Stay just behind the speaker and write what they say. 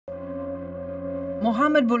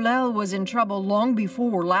Mohamed Boulel was in trouble long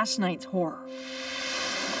before last night's horror.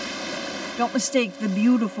 Don't mistake the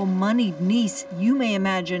beautiful, moneyed Nice you may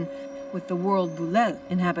imagine with the world Boulel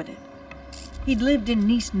inhabited. He'd lived in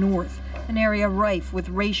Nice North, an area rife with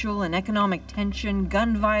racial and economic tension,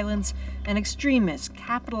 gun violence, and extremists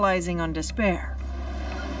capitalizing on despair.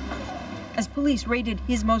 As police raided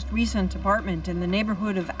his most recent apartment in the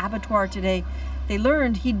neighborhood of Abattoir today, they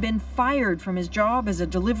learned he'd been fired from his job as a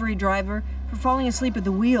delivery driver for falling asleep at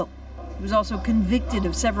the wheel. He was also convicted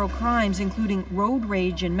of several crimes, including road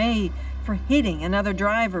rage in May for hitting another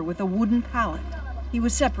driver with a wooden pallet. He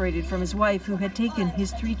was separated from his wife, who had taken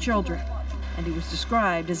his 3 children, and he was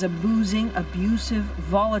described as a boozing, abusive,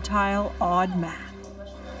 volatile, odd man.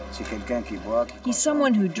 He's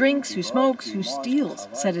someone who drinks, who smokes, who steals,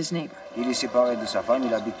 said his neighbor. He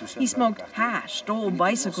smoked hash, stole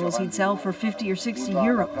bicycles he'd sell for 50 or 60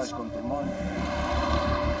 euros.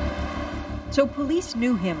 So police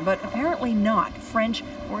knew him, but apparently not French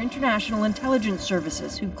or international intelligence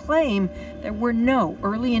services, who claim there were no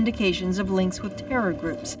early indications of links with terror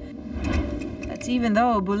groups. That's even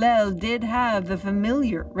though Boulel did have the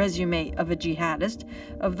familiar resume of a jihadist,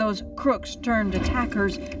 of those crooks turned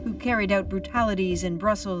attackers who carried out brutalities in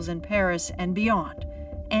Brussels and Paris and beyond.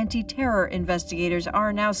 Anti-terror investigators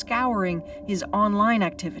are now scouring his online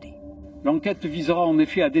activity. L'enquête visera en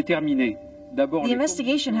effet à déterminer. The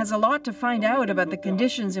investigation has a lot to find out about the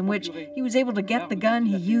conditions in which he was able to get the gun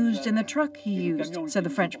he used and the truck he used, said the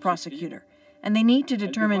French prosecutor. And they need to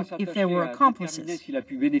determine if there were accomplices.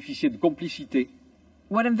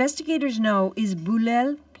 What investigators know is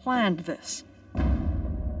Boulel planned this.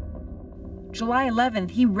 July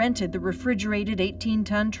 11th, he rented the refrigerated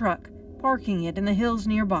 18-ton truck, parking it in the hills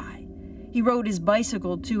nearby. He rode his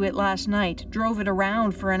bicycle to it last night, drove it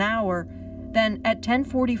around for an hour. Then, at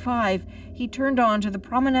 10:45, he turned onto the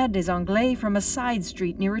Promenade des Anglais from a side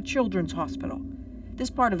street near a children's hospital. This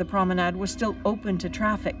part of the promenade was still open to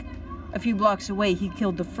traffic. A few blocks away, he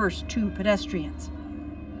killed the first 2 pedestrians.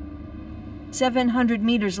 700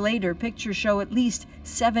 meters later, pictures show at least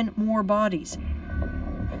 7 more bodies.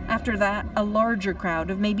 After that, a larger crowd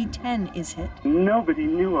of maybe 10 is hit. Nobody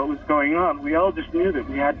knew what was going on. We all just knew that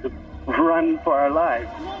we had to run for our lives.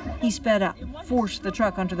 He sped up, forced the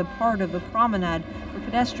truck onto the part of the promenade for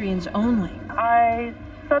pedestrians only. I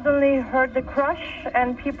suddenly heard the crash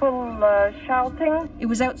and people shouting. It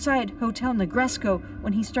was outside Hotel Negresco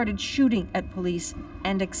when he started shooting at police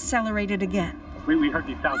and accelerated again. We heard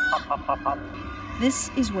these sounds, pop, pop, pop, pop. This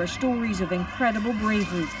is where stories of incredible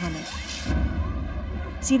bravery come in.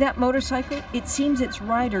 See that motorcycle? It seems its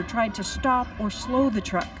rider tried to stop or slow the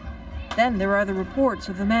truck. Then there are the reports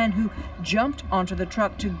of the man who jumped onto the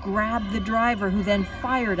truck to grab the driver, who then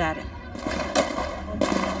fired at him.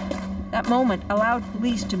 That moment allowed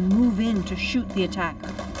police to move in to shoot the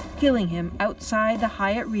attacker, killing him outside the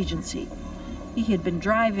Hyatt Regency. He had been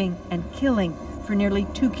driving and killing for nearly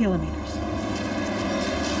 2 kilometers.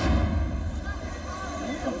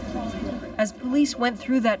 As police went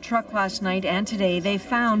through that truck last night and today, they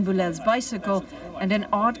found Boulel's bicycle and an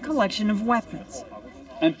odd collection of weapons.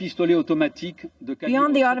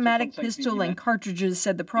 Beyond the automatic pistol and cartridges,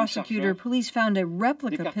 said the prosecutor, police found a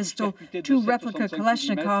replica pistol, 2 replica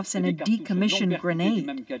Kalashnikovs, and a decommissioned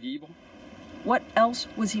grenade. What else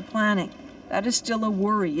was he planning? That is still a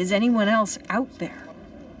worry. Is anyone else out there?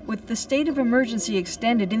 With the state of emergency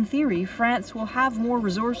extended, in theory, France will have more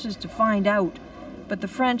resources to find out. But the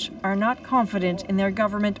French are not confident in their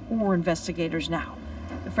government or investigators now.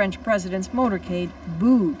 The French president's motorcade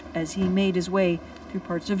booed as he made his way through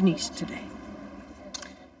parts of Nice today.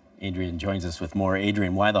 Adrienne joins us with more.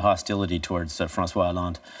 Adrienne, why the hostility towards François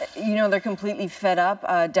Hollande? You know, they're completely fed up,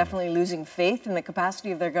 definitely losing faith in the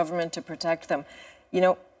capacity of their government to protect them. You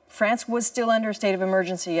know, France was still under a state of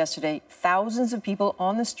emergency yesterday. Thousands of people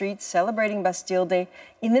on the streets celebrating Bastille Day.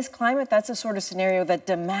 In this climate, that's a sort of scenario that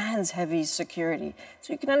demands heavy security.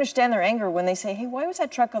 So you can understand their anger when they say, hey, why was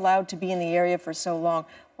that truck allowed to be in the area for so long?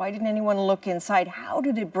 Why didn't anyone look inside? How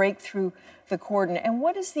did it break through the cordon? And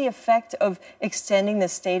what is the effect of extending the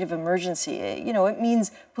state of emergency? You know, it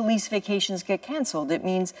means police vacations get canceled. It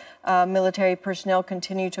means military personnel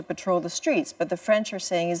continue to patrol the streets. But the French are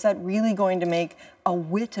saying, is that really going to make a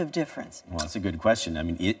whit of difference? Well, that's a good question. I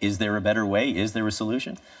mean, is there a better way? Is there a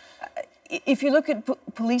solution? If you look at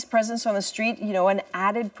police presence on the street, you know, an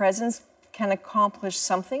added presence can accomplish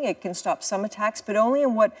something. It can stop some attacks, but only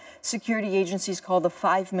in what security agencies call the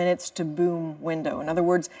 5 minutes to boom window. In other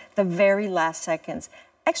words, the very last seconds.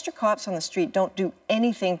 Extra cops on the street don't do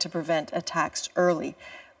anything to prevent attacks early.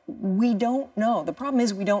 We don't know. The problem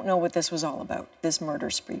is we don't know what this was all about, this murder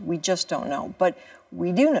spree. We just don't know. But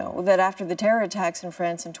We do know that after the terror attacks in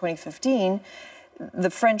France in 2015,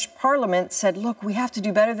 the French Parliament said, look, we have to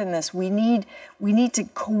do better than this. We need to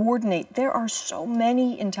coordinate. There are so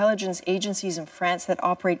many intelligence agencies in France that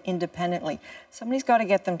operate independently. Somebody's got to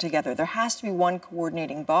get them together. There has to be one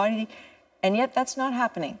coordinating body, and yet that's not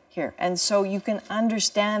happening here. And so you can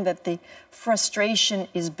understand that the frustration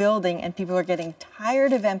is building and people are getting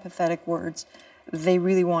tired of empathetic words. They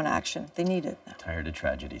really want action. They need it now. Tired of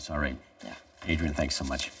tragedies. All right. Yeah. Adrienne, thanks so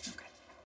much. Okay.